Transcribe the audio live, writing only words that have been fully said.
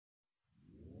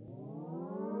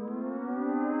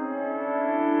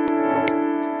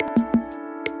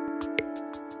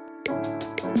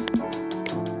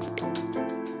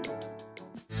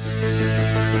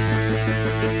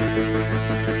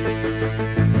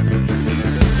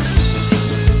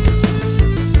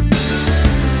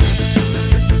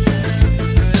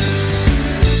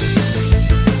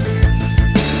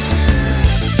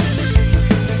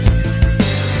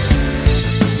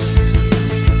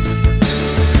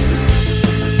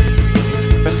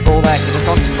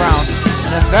gone to Brown.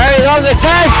 And a very long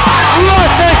attempt.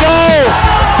 What a goal!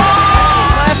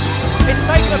 Left. It's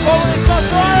taken a ball and it's gone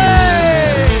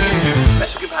right.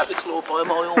 Best we can have the claw by a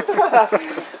mile.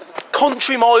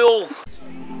 Country mile.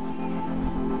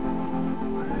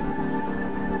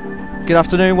 Good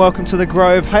afternoon, welcome to the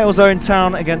Grove. Halesowen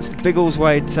Town against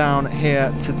Biggleswade Town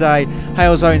here today.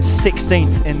 Halesowen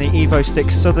 16th in the Evo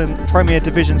Sticks Southern Premier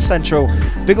Division Central.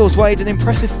 Biggleswade an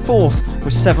impressive 4th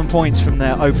with 7 points from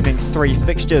their opening 3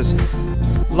 fixtures.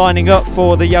 Lining up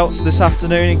for the Yeltz this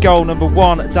afternoon in goal number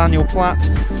 1, Daniel Platt,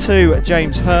 2,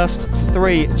 James Hurst,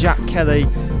 3, Jack Kelly,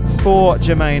 4,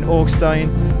 Jermaine Augstein,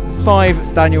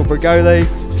 5, Daniel Brigoli,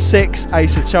 6,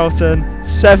 Asa Charlton,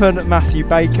 7, Matthew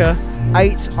Baker,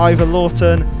 8, Ivor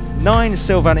Lawton, 9,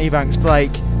 Sylvan Ebanks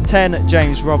Blake, 10,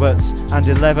 James Roberts and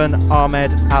 11,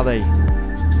 Ahmed Ali.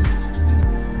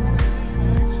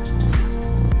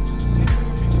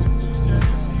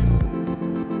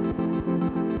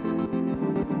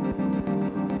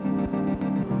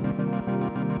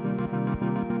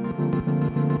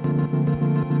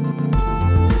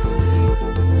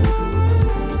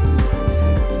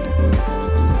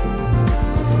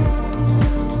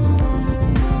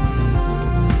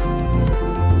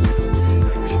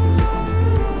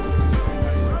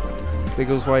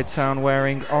 Biggleswade Town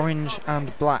wearing orange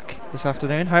and black this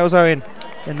afternoon. Halesowen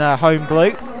in their home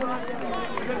blue.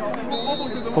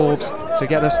 Forbes to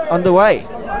get us underway.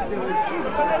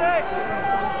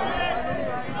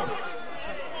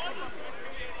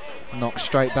 Knocked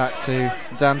straight back to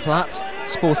Dan Platt,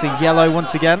 sporting yellow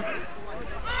once again.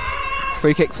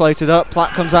 Free kick floated up,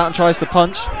 Platt comes out and tries to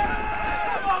punch.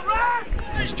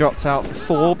 It's dropped out for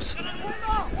Forbes.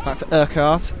 Back to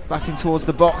Urquhart, back in towards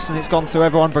the box, and it's gone through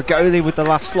everyone. Brigoli with the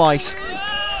last slice,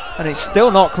 and it's still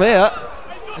not clear.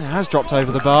 It has dropped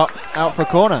over the bar, out for a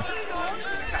corner.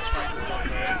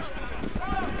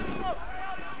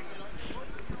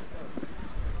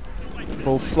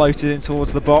 Ball floated in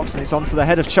towards the box, and it's onto the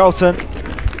head of Charlton.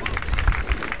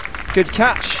 Good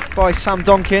catch by Sam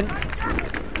Donkin.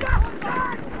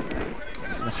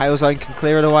 And the Halesowen can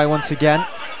clear it away once again,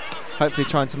 hopefully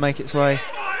trying to make its way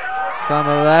down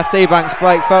the left. Ebanks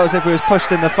Blake felt as if he was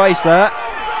pushed in the face there.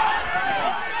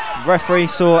 The referee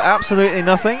saw absolutely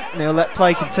nothing and he'll let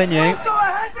play continue.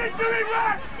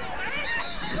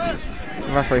 The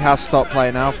referee has stopped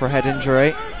play now for a head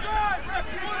injury.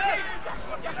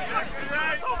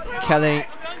 Kelly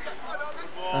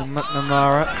and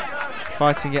McNamara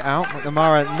fighting it out.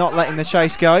 McNamara not letting the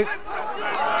chase go.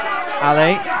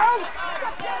 Ali,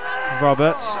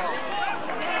 Roberts.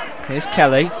 Here's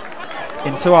Kelly.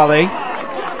 Into Ali.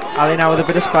 Ali now with a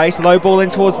bit of space. Low ball in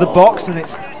towards the box and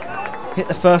it's hit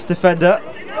the first defender.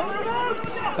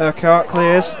 Urquhart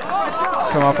clears. It's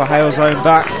come off a Halesowen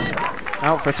back.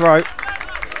 Out for a throw.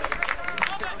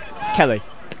 Kelly.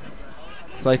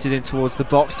 Floated in towards the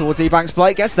box, towards Ebanks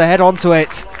Blake. Gets the head onto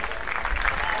it.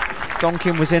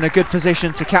 Donkin was in a good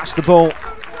position to catch the ball.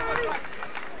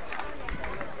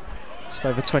 Just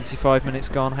over 25 minutes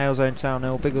gone. Halesowen Town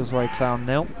 0, Biggleswade Town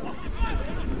 0.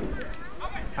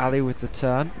 Ali with the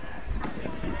turn.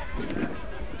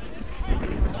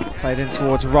 Played in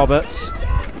towards Roberts.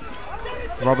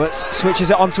 Roberts switches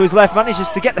it onto his left, manages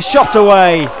to get the shot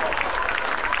away.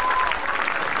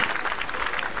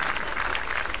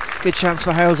 Good chance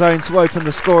for Halesowen to open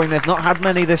the scoring. They've not had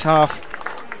many this half.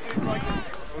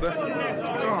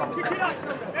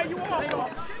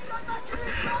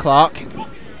 Clark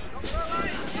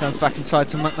turns back inside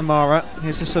to McNamara.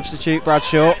 Here's the substitute,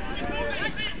 Bradshaw.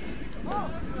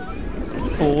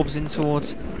 Forbes in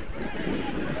towards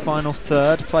the final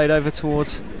third, played over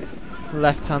towards the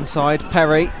left-hand side.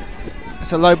 Perry,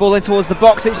 it's a low ball in towards the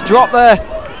box, it's dropped there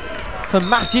for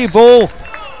Matthew Ball.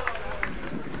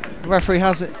 The referee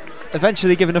has it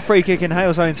eventually given a free kick in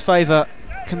Halesowen's favour.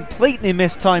 Completely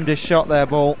mistimed his shot there,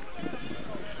 Ball.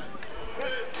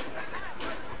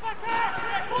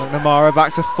 McNamara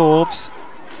back to Forbes.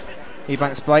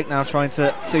 Ebanks Blake now trying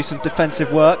to do some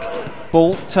defensive work.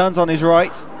 Ball turns on his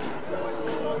right.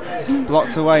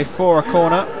 Blocked away for a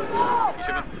corner.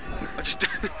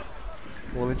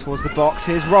 Ball in towards the box.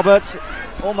 Here's Roberts.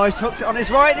 Almost hooked it on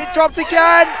his right. It dropped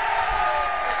again.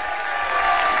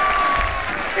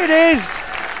 It is.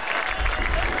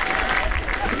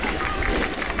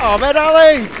 Ahmed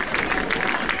Ali.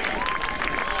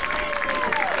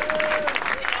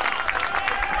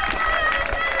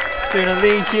 Doing a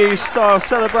Lee Hughes style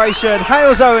celebration.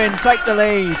 Halesowen take the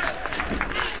lead.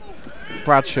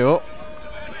 Bradshaw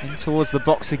in towards the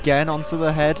box again, onto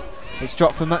the head. It's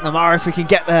dropped for McNamara if we can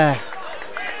get there.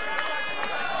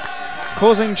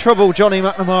 Causing trouble, Johnny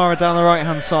McNamara down the right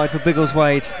hand side for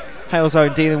Biggleswade.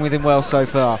 Halesowen dealing with him well so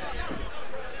far.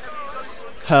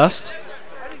 Hurst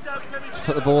to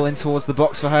put the ball in towards the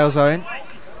box for Halesowen.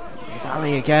 It's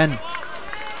Ali again.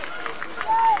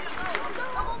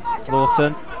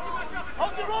 Lawton.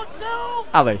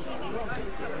 Ali.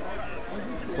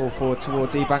 Ball forward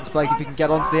towards Ebanks Blake if he can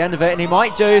get onto the end of it, and he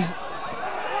might do.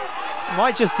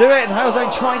 Might just do it, and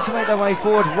Halesowen trying to make their way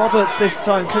forward. Roberts this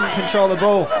time couldn't control the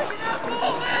ball.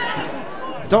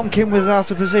 Donkin was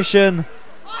out of position.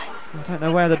 I don't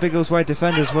know where the Biggleswade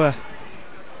defenders were.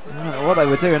 I don't know what they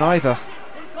were doing either.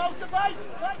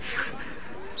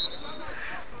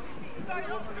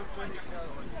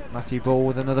 Matthew Ball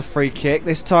with another free kick,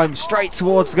 this time straight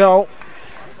towards goal.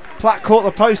 Platt caught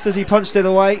the post as he punched it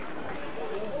away.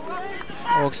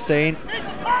 Augustine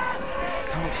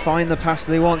can't find the pass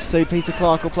that he wants to. Peter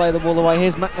Clark will play the ball away.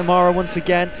 Here's McNamara once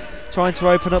again, trying to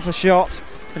open up a shot.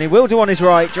 And he will do on his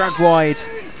right, dragged wide.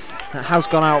 That has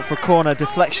gone out for a corner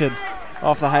deflection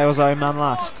off the Halesowen man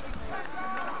last.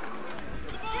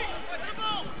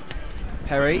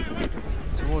 Perry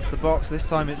towards the box, this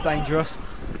time it's dangerous.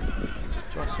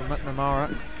 Drops from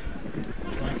McNamara.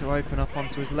 Trying to open up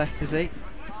onto his left, is he?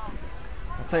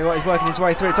 I'll tell you what, he's working his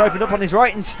way through. It's opened up on his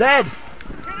right instead.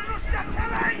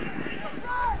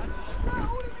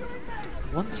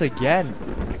 Once again,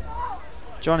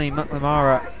 Johnny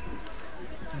McNamara,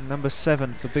 number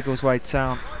 7 for Biggleswade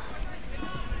Town,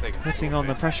 putting on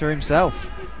the pressure himself.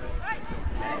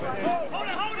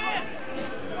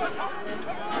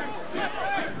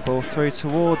 Ball through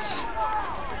towards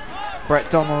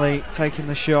Brett Donnelly, taking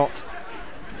the shot.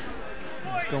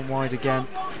 It's gone wide again.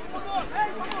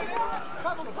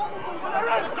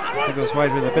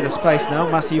 Biggleswade with a bit of space now.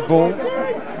 Matthew Ball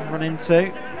run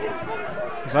into.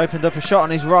 He's opened up a shot on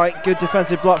his right. Good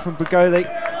defensive block from Brigoli.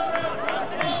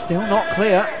 He's still not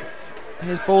clear.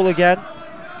 Here's Ball again.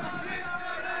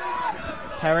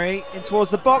 Perry in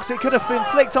towards the box. It could have been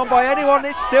flicked on by anyone.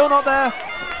 It's still not there.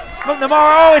 McNamara,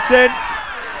 oh, it's in.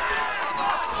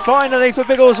 Finally for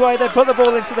Biggleswade, they put the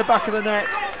ball into the back of the net.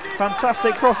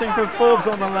 Fantastic crossing from Forbes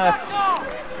on the left.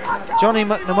 Johnny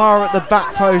McNamara at the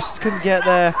back post, couldn't get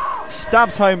there.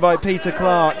 Stabbed home by Peter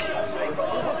Clark.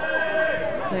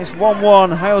 It's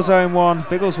 1-1, Halesowen 1,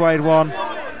 Biggleswade 1.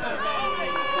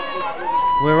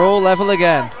 We're all level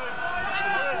again.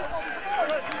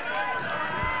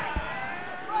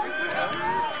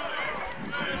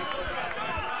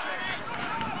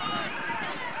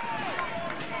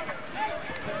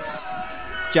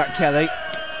 Jack Kelly,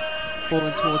 ball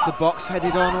in towards the box,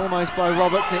 headed on almost by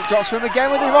Roberts, and it drops from him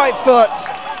again with his right foot.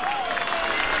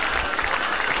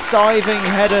 Diving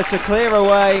header to clear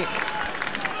away.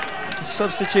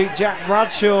 Substitute Jack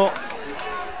Bradshaw.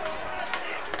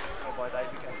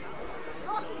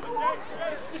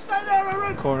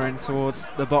 Cornering towards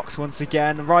the box once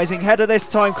again. Rising header this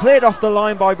time, cleared off the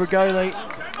line by Brigoli.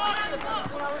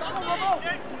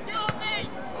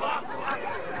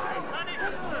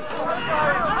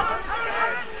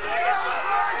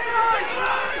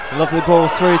 Lovely ball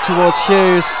through towards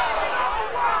Hughes.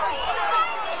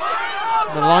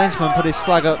 The linesman put his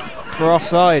flag up for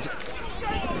offside.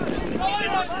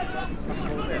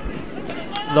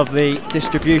 Lovely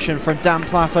distribution from Dan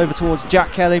Platt over towards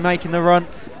Jack Kelly, making the run.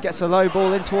 Gets a low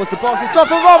ball in towards the box. It's dropped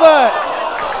for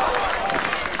Roberts!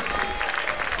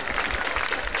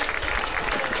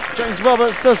 James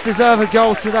Roberts does deserve a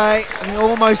goal today, and he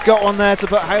almost got one there to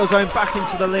put Halesowen back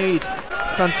into the lead.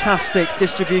 Fantastic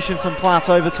distribution from Platt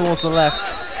over towards the left.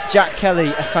 Jack Kelly,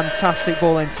 a fantastic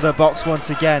ball into the box once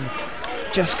again.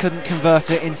 Just couldn't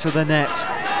convert it into the net.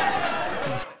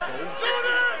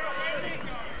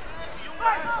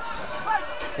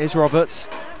 Here's Roberts.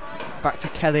 Back to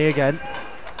Kelly again.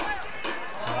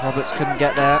 Roberts couldn't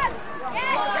get there.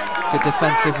 Good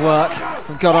defensive work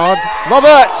from Goddard.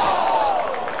 Roberts!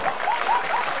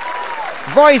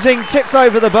 Rising, tipped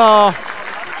over the bar.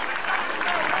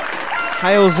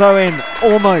 Halesowen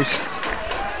almost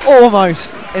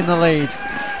in the lead.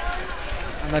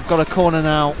 And they've got a corner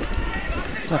now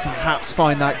to perhaps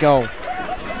find that goal.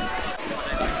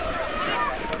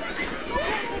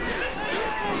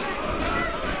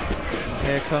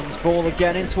 Here comes ball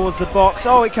again in towards the box.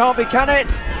 Oh, it can't be, can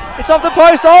it? It's off the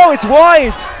post. Oh, it's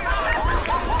wide.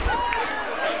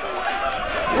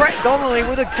 Brett Donnelly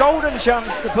with a golden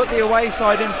chance to put the away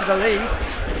side into the lead.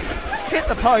 Hit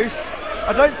the post.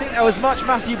 I don't think there was much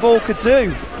Matthew Ball could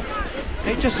do.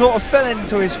 It just sort of fell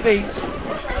into his feet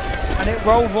and it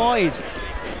rolled wide.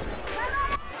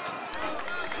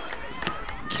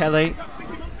 Kelly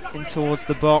in towards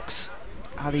the box.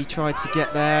 Ali tried to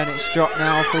get there, and it's dropped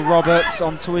now for Roberts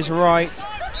onto his right.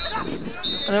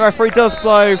 And the referee does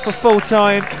blow for full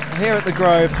time here at the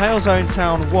Grove. Halesowen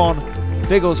Town 1,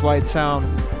 Biggleswade Town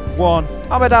 1.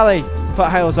 Ahmed Ali put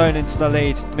Halesowen into the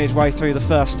lead midway through the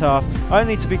first half,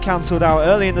 only to be cancelled out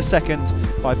early in the second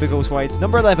by Biggleswade's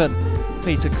number 11,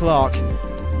 Peter Clark.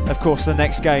 Of course, the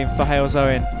next game for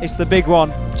Halesowen, it's the big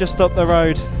one, just up the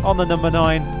road on the number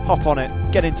 9. Hop on it,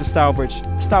 get into Stourbridge.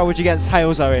 Stourbridge against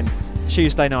Halesowen,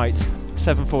 Tuesday night,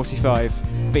 7:45.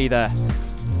 Be there.